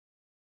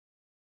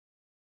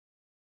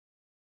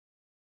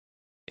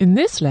In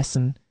this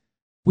lesson,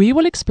 we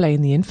will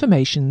explain the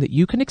information that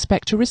you can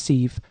expect to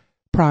receive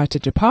prior to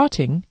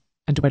departing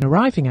and when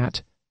arriving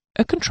at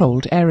a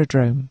controlled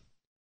aerodrome.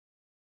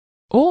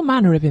 All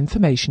manner of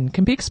information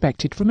can be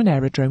expected from an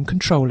aerodrome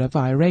controller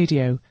via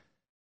radio,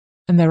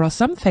 and there are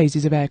some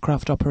phases of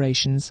aircraft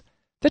operations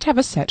that have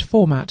a set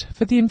format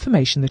for the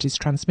information that is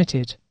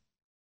transmitted.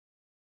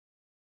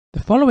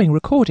 The following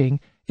recording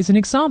is an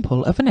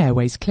example of an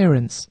airways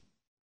clearance.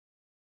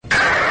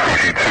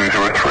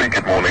 CC203,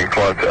 good morning,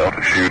 climb to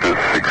altitude at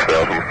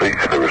 6,000 feet,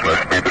 there is no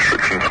speed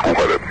restriction,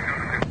 scorecard in.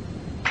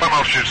 Climb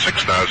altitude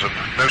 6,000,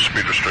 no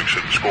speed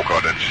restriction,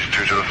 scorecard in,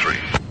 CC203.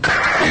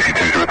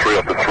 CC203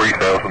 up to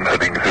 3,000,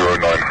 heading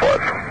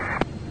 095.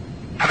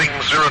 Heading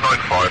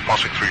 095,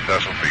 passing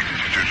 3,000 feet,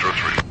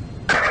 CC203.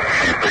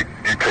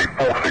 UK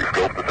 46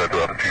 Golf, descend to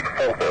altitude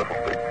 4,000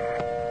 feet.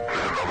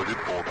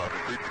 Altitude 4,000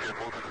 feet, again,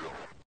 altitude.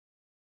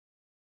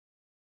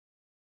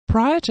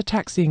 Prior to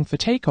taxiing for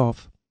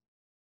takeoff,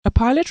 a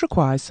pilot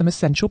requires some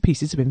essential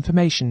pieces of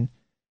information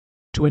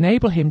to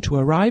enable him to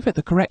arrive at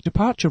the correct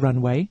departure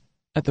runway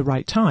at the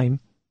right time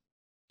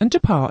and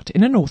depart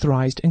in an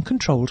authorized and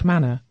controlled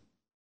manner.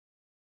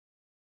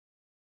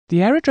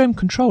 The aerodrome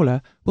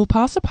controller will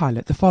pass a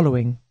pilot the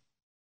following: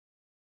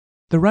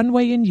 the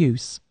runway in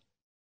use.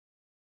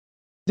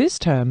 This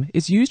term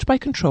is used by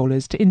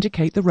controllers to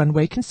indicate the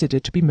runway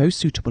considered to be most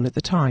suitable at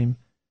the time,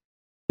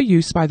 for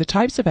use by the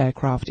types of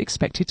aircraft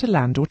expected to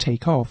land or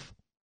take off.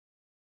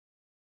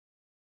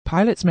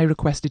 Pilots may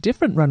request a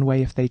different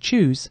runway if they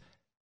choose,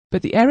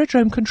 but the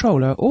aerodrome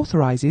controller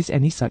authorizes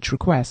any such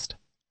request.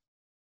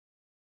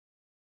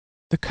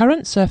 The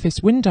current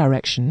surface wind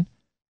direction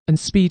and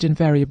speed and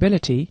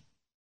variability,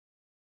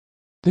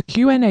 the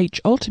QNH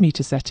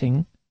altimeter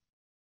setting,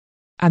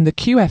 and the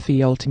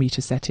QFE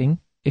altimeter setting,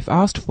 if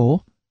asked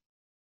for,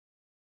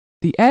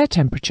 the air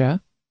temperature,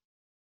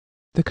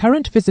 the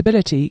current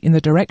visibility in the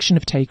direction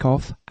of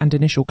takeoff and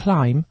initial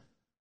climb,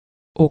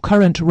 or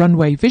current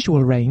runway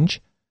visual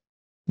range,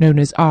 known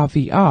as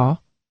RVR,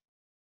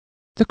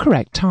 the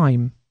correct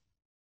time.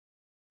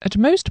 At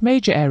most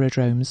major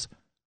aerodromes,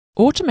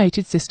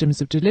 automated systems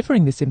of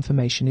delivering this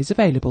information is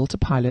available to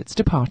pilots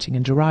departing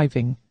and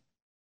arriving.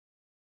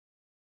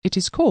 It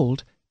is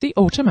called the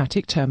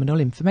Automatic Terminal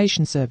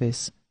Information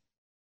Service,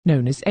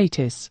 known as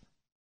ATIS.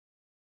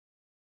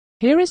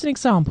 Here is an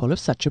example of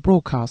such a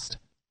broadcast.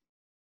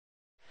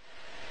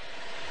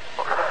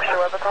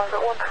 Weather target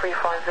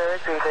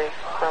 1350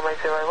 runway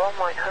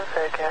 01, right hand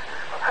circuit,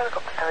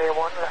 helicopter area 1,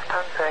 left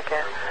hand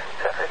circuit,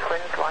 surface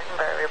winds light and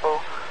variable,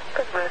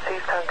 visibility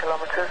 10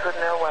 kilometers with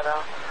no weather,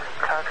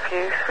 cloud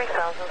view 3,000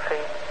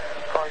 feet,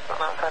 horizon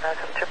outside air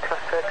temperature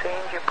plus 13,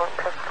 dew point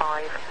plus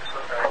 5,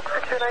 Fox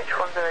QNH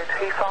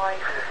 1035,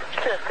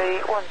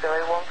 QFE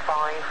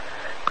 1015,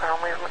 ground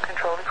movement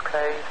control is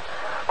closed,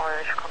 our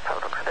initial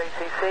contact looks at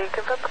ATC,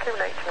 confirm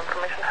QNH and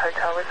information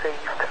hotel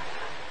received.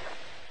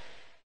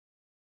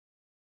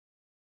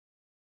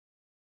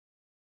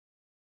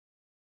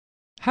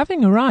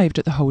 Having arrived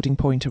at the holding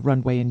point of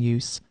runway in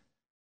use,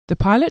 the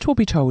pilot will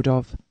be told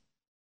of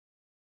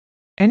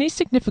any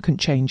significant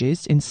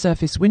changes in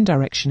surface wind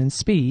direction and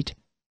speed,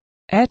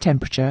 air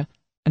temperature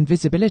and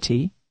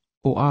visibility,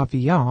 or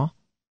RVR,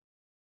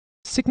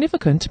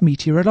 significant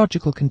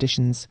meteorological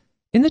conditions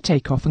in the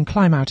takeoff and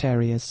climb-out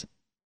areas.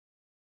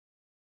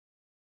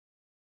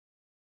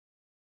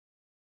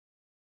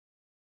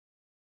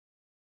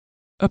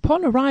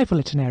 Upon arrival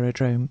at an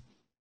aerodrome,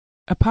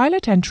 a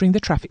pilot entering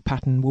the traffic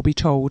pattern will be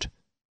told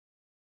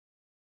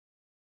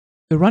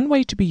the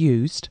runway to be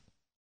used,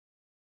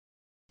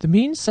 the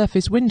mean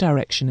surface wind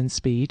direction and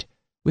speed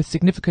with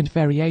significant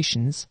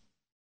variations,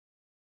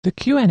 the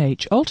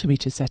QNH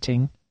altimeter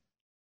setting,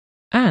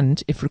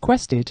 and, if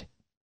requested,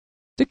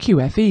 the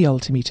QFE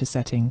altimeter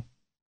setting.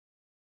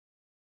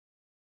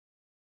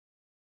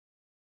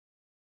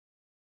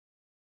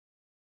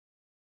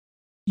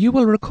 You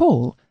will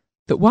recall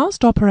that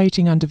whilst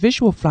operating under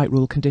visual flight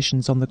rule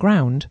conditions on the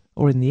ground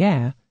or in the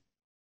air,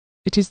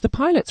 it is the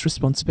pilot's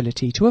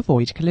responsibility to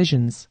avoid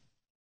collisions.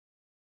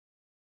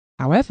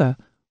 However,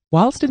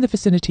 whilst in the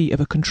vicinity of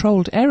a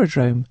controlled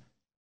aerodrome,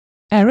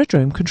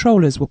 aerodrome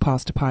controllers will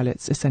pass to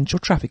pilots essential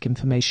traffic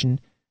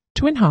information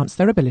to enhance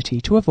their ability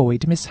to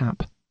avoid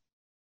mishap.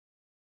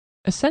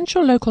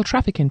 Essential local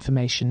traffic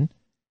information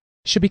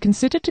should be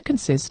considered to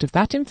consist of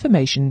that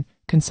information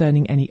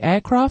concerning any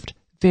aircraft,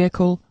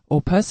 vehicle,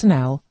 or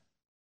personnel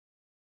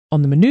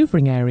on the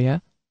manoeuvring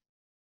area,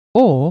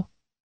 or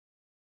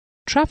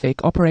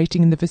traffic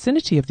operating in the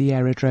vicinity of the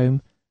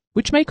aerodrome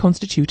which may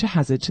constitute a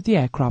hazard to the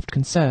aircraft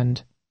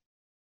concerned.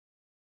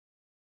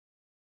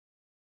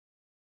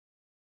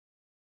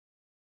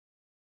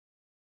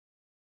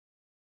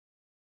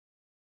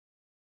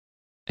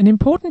 An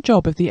important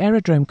job of the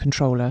aerodrome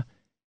controller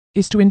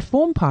is to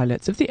inform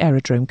pilots of the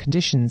aerodrome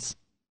conditions.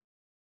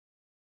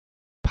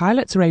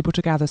 Pilots are able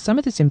to gather some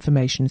of this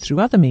information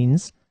through other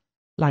means,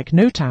 like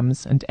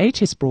NOTAMs and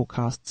ATIS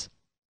broadcasts,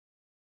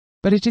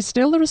 but it is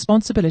still the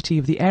responsibility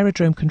of the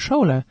aerodrome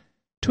controller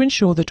to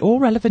ensure that all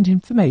relevant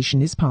information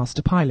is passed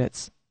to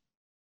pilots.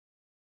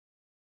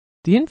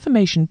 The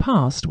information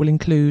passed will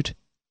include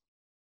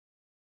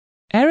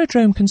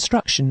aerodrome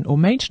construction or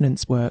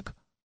maintenance work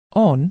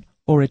on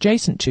or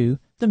adjacent to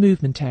the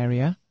movement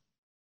area,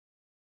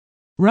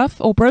 rough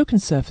or broken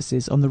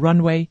surfaces on the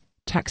runway,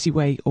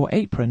 taxiway or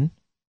apron,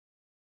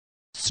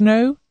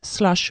 snow,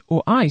 slush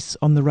or ice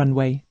on the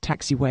runway,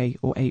 taxiway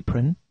or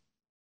apron,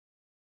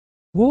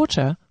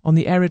 water on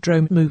the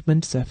aerodrome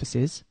movement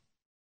surfaces,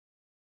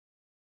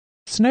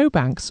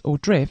 snowbanks or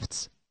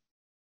drifts,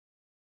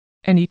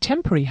 any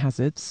temporary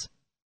hazards,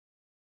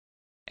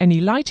 any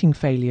lighting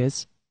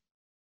failures,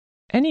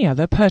 any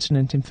other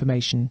pertinent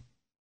information.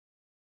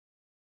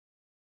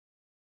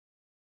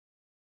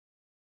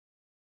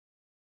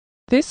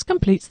 This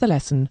completes the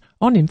lesson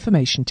on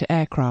information to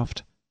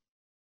aircraft.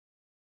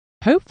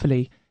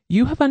 Hopefully,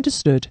 you have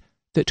understood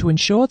that to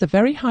ensure the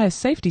very highest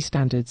safety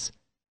standards,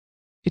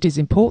 it is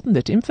important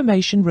that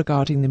information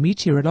regarding the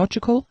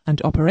meteorological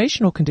and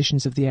operational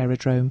conditions of the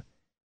aerodrome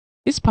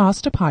is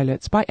passed to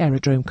pilots by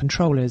aerodrome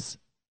controllers.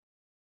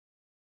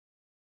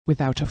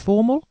 Without a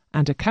formal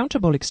and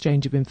accountable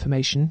exchange of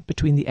information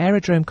between the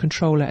aerodrome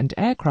controller and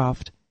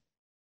aircraft,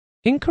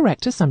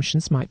 incorrect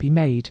assumptions might be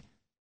made,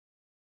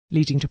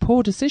 leading to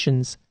poor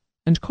decisions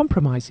and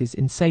compromises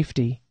in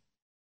safety.